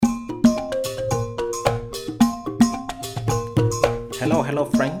Hello,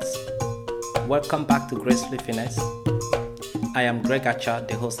 friends. Welcome back to Gracefully Finesse. I am Greg Acha,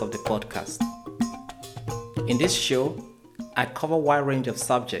 the host of the podcast. In this show, I cover a wide range of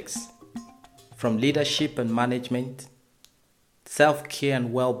subjects from leadership and management, self-care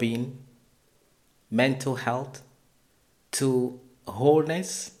and well-being, mental health, to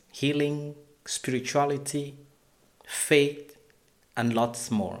wholeness, healing, spirituality, faith, and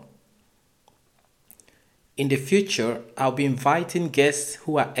lots more. In the future, I'll be inviting guests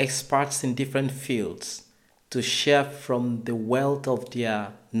who are experts in different fields to share from the wealth of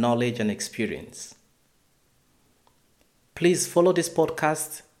their knowledge and experience. Please follow this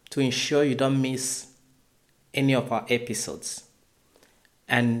podcast to ensure you don't miss any of our episodes.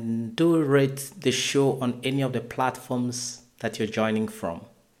 And do rate the show on any of the platforms that you're joining from.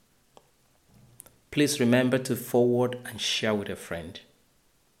 Please remember to forward and share with a friend.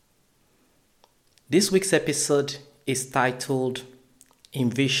 This week's episode is titled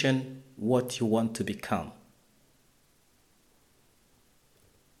Envision What You Want to Become.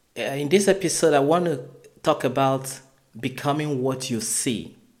 In this episode, I want to talk about becoming what you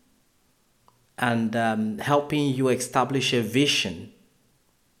see and helping you establish a vision.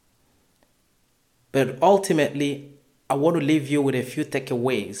 But ultimately, I want to leave you with a few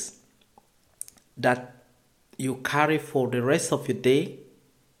takeaways that you carry for the rest of your day,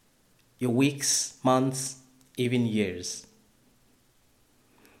 your weeks, months, even years.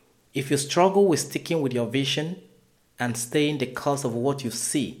 If you struggle with sticking with your vision and staying the course of what you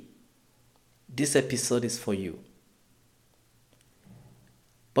see, this episode is for you.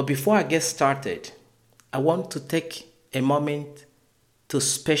 But before I get started, I want to take a moment to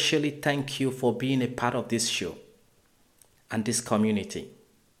specially thank you for being a part of this show and this community.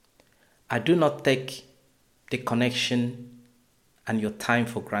 I do not take the connection and your time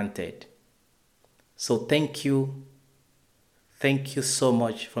for granted. So thank you. Thank you so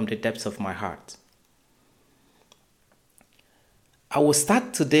much from the depths of my heart. I will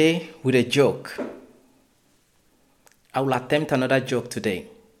start today with a joke. I will attempt another joke today.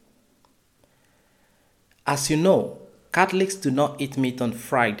 As you know, Catholics do not eat meat on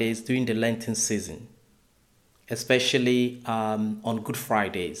Fridays during the Lenten season, especially on Good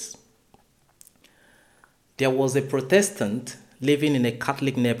Fridays. There was a Protestant living in a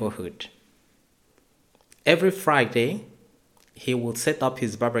Catholic neighborhood. Every Friday, he would set up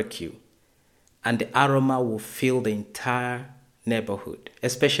his barbecue, and the aroma will fill the entire neighborhood,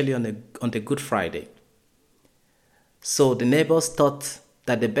 especially on the Good Friday. So the neighbors thought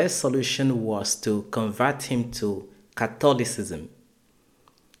that the best solution was to convert him to Catholicism.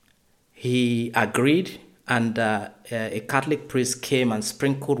 He agreed, and a Catholic priest came and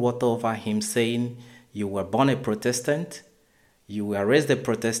sprinkled water over him, saying, "You were born a Protestant, you were raised a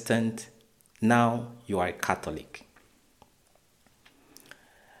Protestant, now you are a Catholic."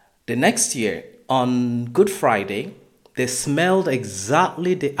 The next year, on Good Friday, they smelled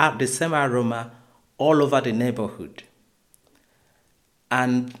exactly the same aroma all over the neighborhood.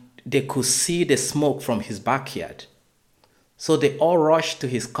 And they could see the smoke from his backyard. So they all rushed to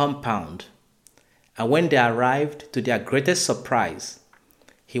his compound. And when they arrived, to their greatest surprise,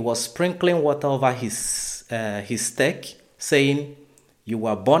 he was sprinkling water over his steak, saying, "You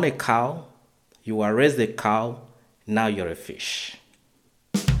were born a cow, you were raised a cow, now you're a fish."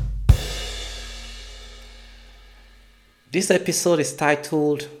 This episode is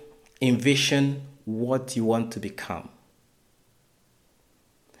titled Envision What You Want to Become.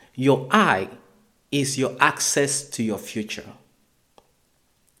 Your eye is your access to your future.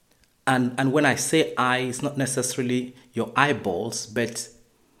 And when I say eye, it's not necessarily your eyeballs, but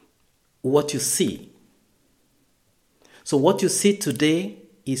what you see. So what you see today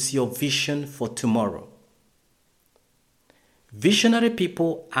is your vision for tomorrow. Visionary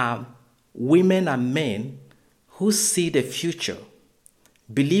people are women and men who see the future,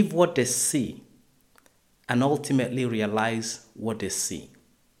 believe what they see, and ultimately realize what they see.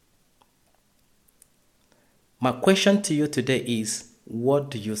 My question to you today is,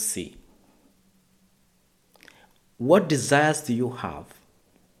 what do you see? What desires do you have?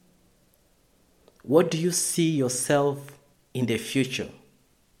 What do you see yourself in the future?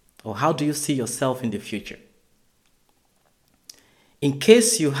 Or how do you see yourself in the future? In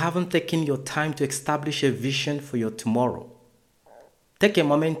case you haven't taken your time to establish a vision for your tomorrow, take a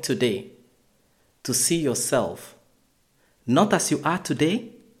moment today to see yourself, not as you are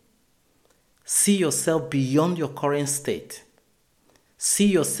today. See yourself beyond your current state. See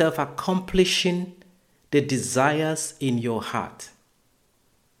yourself accomplishing the desires in your heart.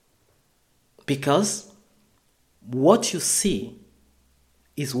 Because what you see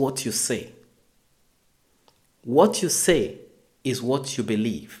is what you say. What you say is what you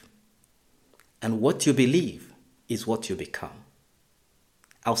believe, and what you believe is what you become.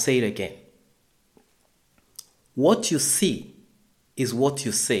 I'll say it again. What you see is what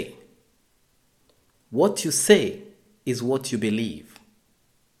you say. What you say is what you believe,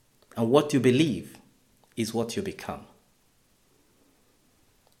 and what you believe is what you become.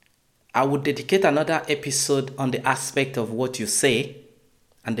 I would dedicate another episode on the aspect of what you say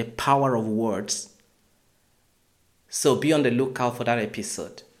and the power of words. So be on the lookout for that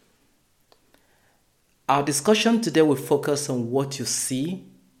episode. Our discussion today will focus on what you see,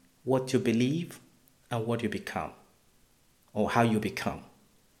 what you believe, and what you become, or how you become.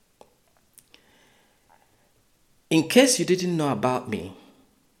 In case you didn't know about me,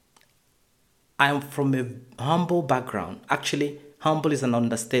 I am from a humble background. Actually, humble is an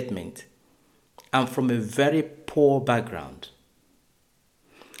understatement. I'm from a very poor background.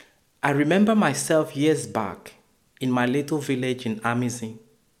 I remember myself years back in my little village in Envision,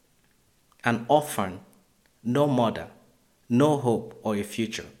 an orphan, no mother, no hope or a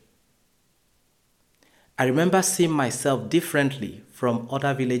future. I remember seeing myself differently from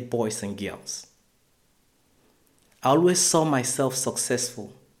other village boys and girls. I always saw myself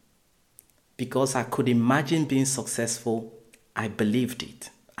successful. Because I could imagine being successful, I believed it.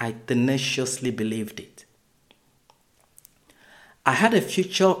 I tenaciously believed it. I had a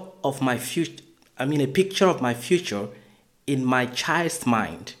picture of my future in my child's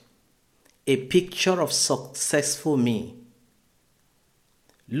mind. A picture of successful me.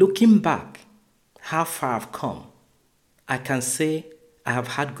 Looking back, how far I've come, I can say I have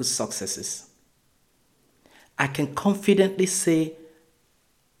had good successes. I can confidently say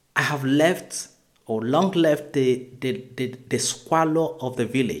I have left or long left the squalor of the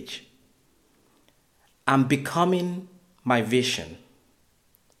village. I'm becoming my vision.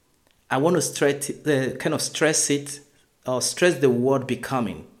 I want to stress the word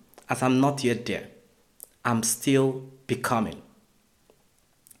becoming, as I'm not yet there. I'm still becoming.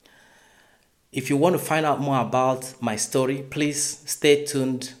 If you want to find out more about my story, please stay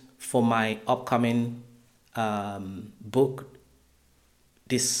tuned for my upcoming book.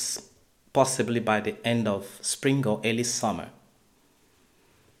 This possibly by the end of spring or early summer.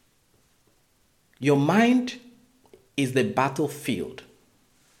 Your mind is the battlefield.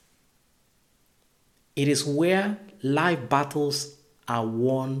 It is where life battles are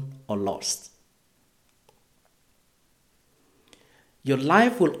won or lost. Your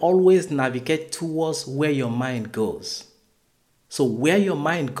life will always navigate towards where your mind goes. So where your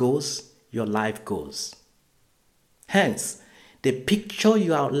mind goes, your life goes. Hence, the picture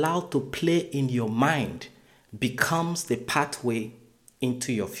you are allowed to play in your mind becomes the pathway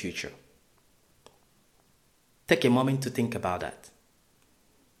into your future. Take a moment to think about that.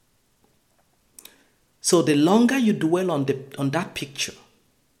 So the longer you dwell on that picture,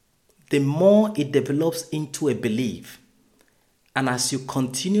 the more it develops into a belief. And as you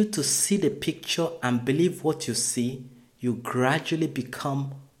continue to see the picture and believe what you see, you gradually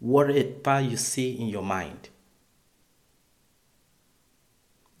become whatever you see in your mind.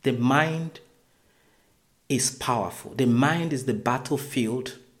 The mind is powerful. The mind is the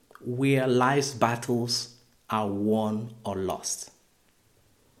battlefield where life's battles are won or lost.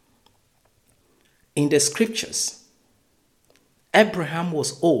 In the scriptures, Abraham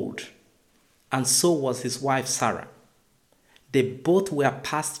was old, and so was his wife Sarah. They both were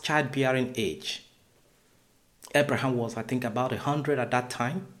past childbearing age. Abraham was, I think, about 100 at that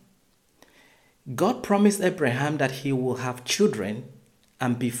time. God promised Abraham that he will have children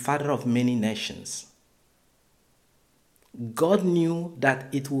and be father of many nations. God knew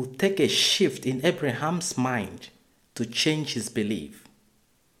that it would take a shift in Abraham's mind to change his belief.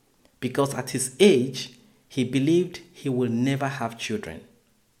 Because at his age, he believed he will never have children.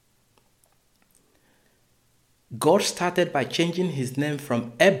 God started by changing his name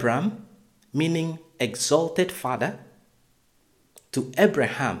from Abram, meaning exalted father, to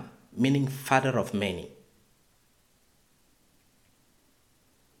Abraham, meaning father of many.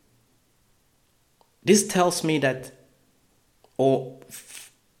 This tells me that, or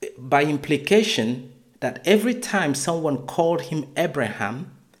by implication, that every time someone called him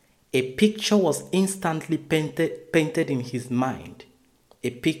Abraham, a picture was instantly painted in his mind, a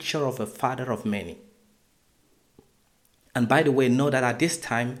picture of a father of many. And by the way, know that at this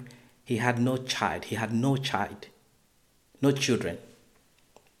time, he had no children.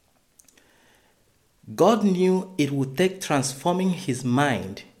 God knew it would take transforming his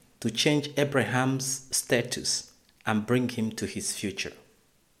mind to change Abraham's status and bring him to his future.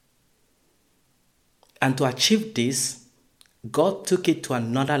 And to achieve this, God took it to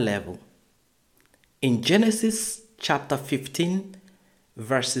another level. In Genesis chapter 15,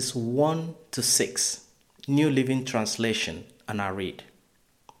 verses 1 to 6, New Living Translation, and I read.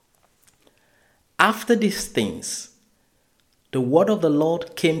 After these things, the word of the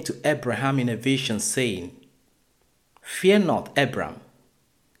Lord came to Abraham in a vision, saying, Fear not, Abram.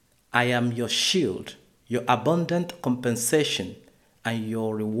 I am your shield, your abundant compensation, and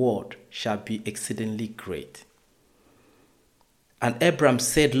your reward shall be exceedingly great. And Abram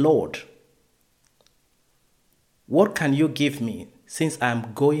said, Lord, what can you give me, since I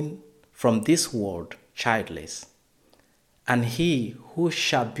am going from this world childless? And he who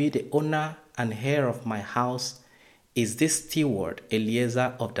shall be the owner and heir of my house is this steward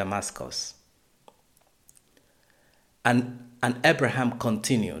Eliezer of Damascus. And Abraham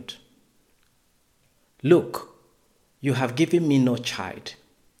continued, Look, you have given me no child,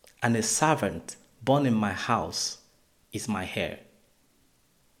 and a servant born in my house is my heir.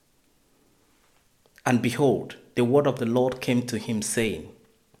 And behold, the word of the Lord came to him, saying,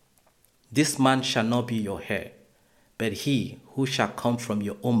 This man shall not be your heir, but he who shall come from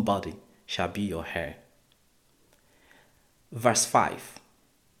your own body shall be your heir. Verse 5.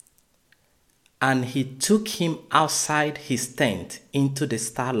 And he took him outside his tent into the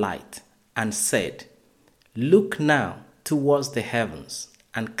starlight and said, Look now towards the heavens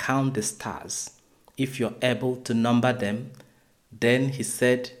and count the stars, if you're able to number them. Then he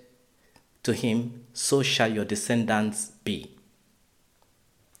said to him, So shall your descendants be.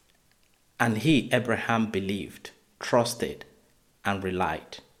 And he, Abraham, believed, trusted, and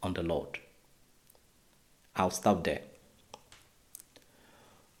relied on the Lord. I'll stop there.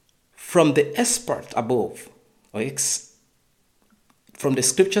 From the expert above, from the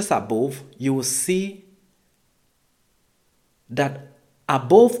scriptures above, you will see that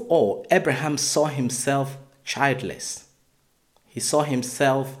above all, Abraham saw himself childless. He saw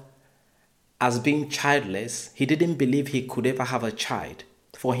himself as being childless. He didn't believe he could ever have a child.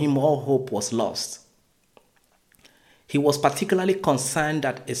 For him, all hope was lost. He was particularly concerned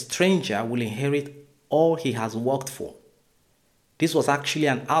that a stranger will inherit all he has worked for. This was actually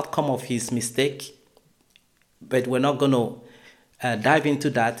an outcome of his mistake, but we're not going to dive into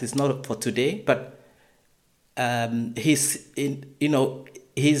that. It's not for today, but he's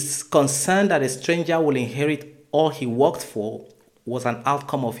concerned that a stranger will inherit all he worked for was an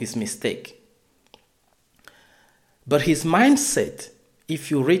outcome of his mistake. But his mindset,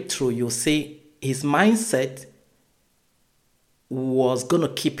 if you read through, you'll see his mindset was going to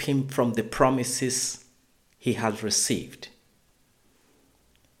keep him from the promises he had received.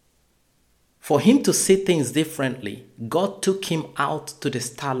 For him to see things differently, God took him out to the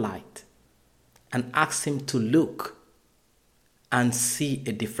starlight and asked him to look and see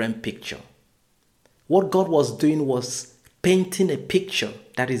a different picture. What God was doing was painting a picture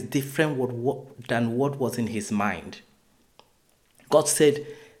that is different than what was in his mind. God said,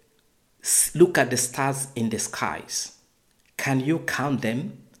 Look at the stars in the skies. Can you count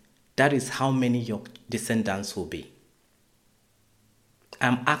them? That is how many your descendants will be.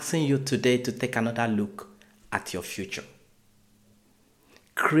 I'm asking you today to take another look at your future.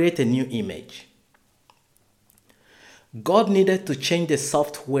 Create a new image. God needed to change the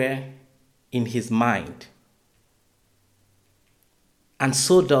software in his mind. And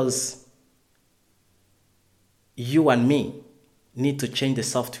so does you and me need to change the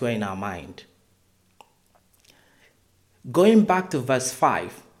software in our mind. Going back to verse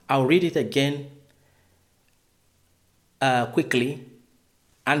 5, I'll read it again quickly.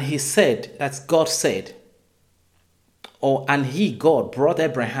 And he said, that's God said, God brought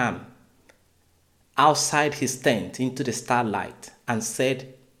Abraham outside his tent into the starlight and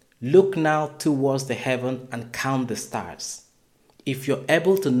said, Look now towards the heaven and count the stars. If you're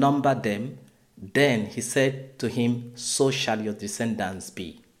able to number them, then he said to him, So shall your descendants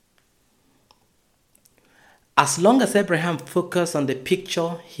be. As long as Abraham focused on the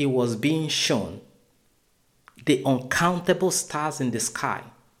picture he was being shown, the uncountable stars in the sky,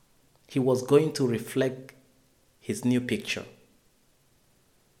 he was going to reflect his new picture.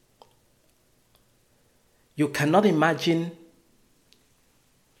 You cannot imagine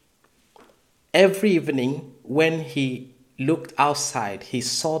every evening when he looked outside, he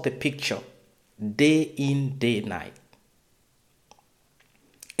saw the picture day in, day night.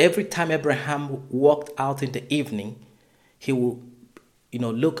 Every time Abraham walked out in the evening, he would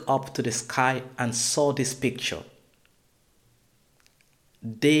look up to the sky and saw this picture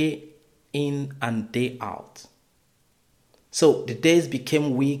day in and day out. So the days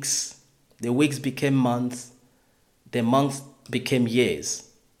became weeks, the weeks became months, the months became years,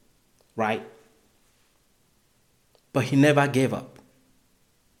 right? But he never gave up.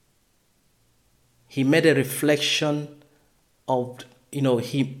 he made a reflection of,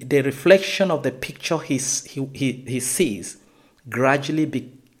 the reflection of the picture he sees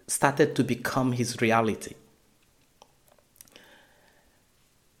gradually started to become his reality.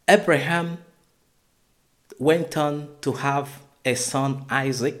 Abraham went on to have a son,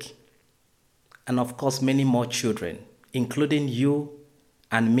 Isaac, and of course many more children, including you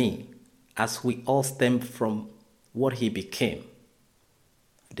and me, as we all stem from what he became,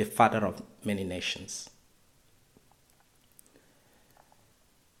 the father of many nations.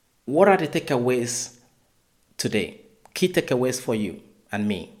 What are the takeaways today? Key takeaways for you and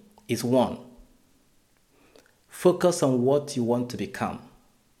me is 1, focus on what you want to become.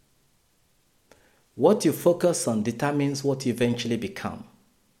 What you focus on determines what you eventually become.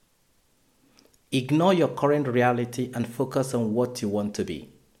 Ignore your current reality and focus on what you want to be.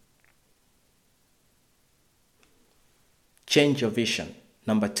 Change your vision.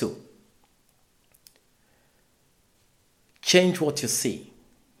 Number 2, change what you see.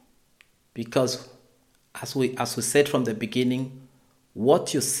 Because as we said from the beginning,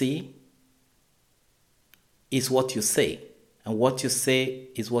 what you see is what you say, and what you say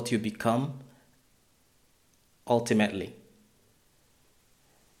is what you become ultimately.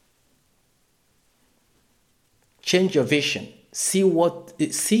 Change your vision. See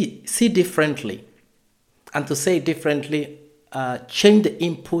differently. And to say differently, change the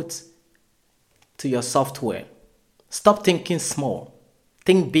input to your software. Stop thinking small.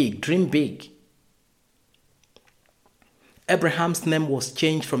 Think big. Dream big. Abraham's name was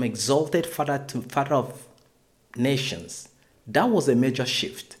changed from exalted father to father of nations. That was a major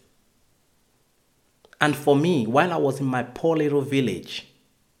shift. And for me, while I was in my poor little village,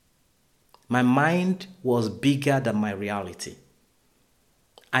 my mind was bigger than my reality.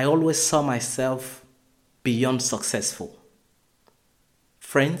 I always saw myself beyond successful.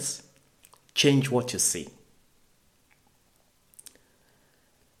 Friends, change what you see.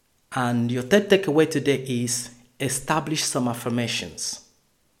 And your third takeaway today is establish some affirmations,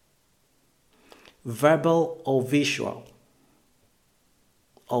 verbal or visual,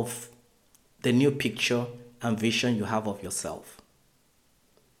 of the new picture and vision you have of yourself.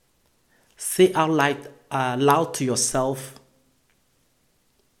 Say out loud to yourself.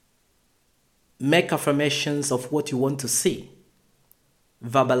 Make affirmations of what you want to see.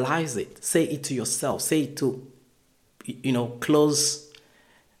 Verbalize it. Say it to yourself. Say it to, your close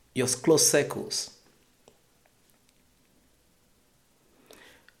circles.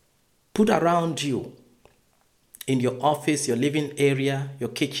 Put around you, in your office, your living area, your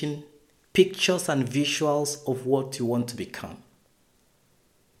kitchen, pictures and visuals of what you want to become.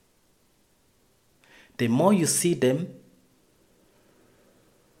 The more you see them,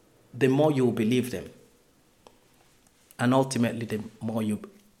 the more you will believe them. And ultimately, the more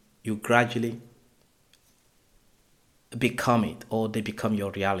you gradually become it, or they become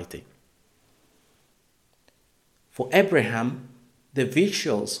your reality. For Abraham, the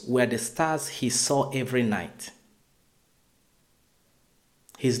visuals were the stars he saw every night.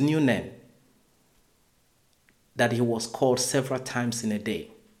 His new name, that he was called several times in a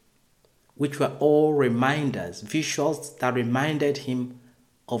day, which were all reminders, visuals that reminded him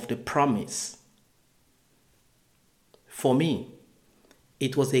of the promise. For me,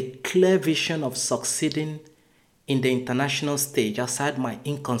 it was a clear vision of succeeding in the international stage outside my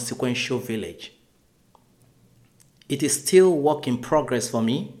inconsequential village. It is still work in progress for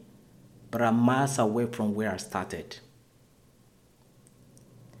me, but I'm miles away from where I started.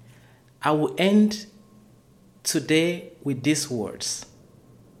 I will end today with these words.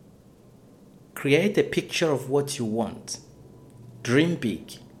 Create a picture of what you want. Dream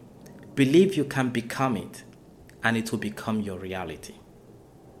big. Believe you can become it, and it will become your reality.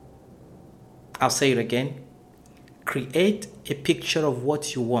 I'll say it again. Create a picture of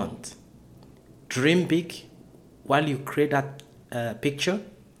what you want. Dream big. While you create that picture,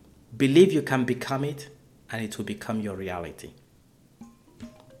 believe you can become it, and it will become your reality.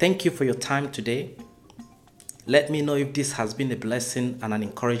 Thank you for your time today. Let me know if this has been a blessing and an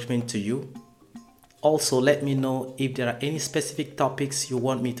encouragement to you. Also, let me know if there are any specific topics you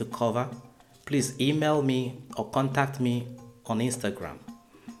want me to cover. Please email me or contact me on Instagram.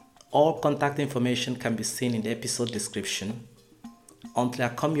 All contact information can be seen in the episode description. Until I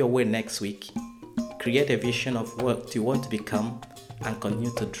come your way next week, create a vision of what you want to become and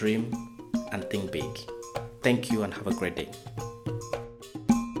continue to dream and think big. Thank you and have a great day.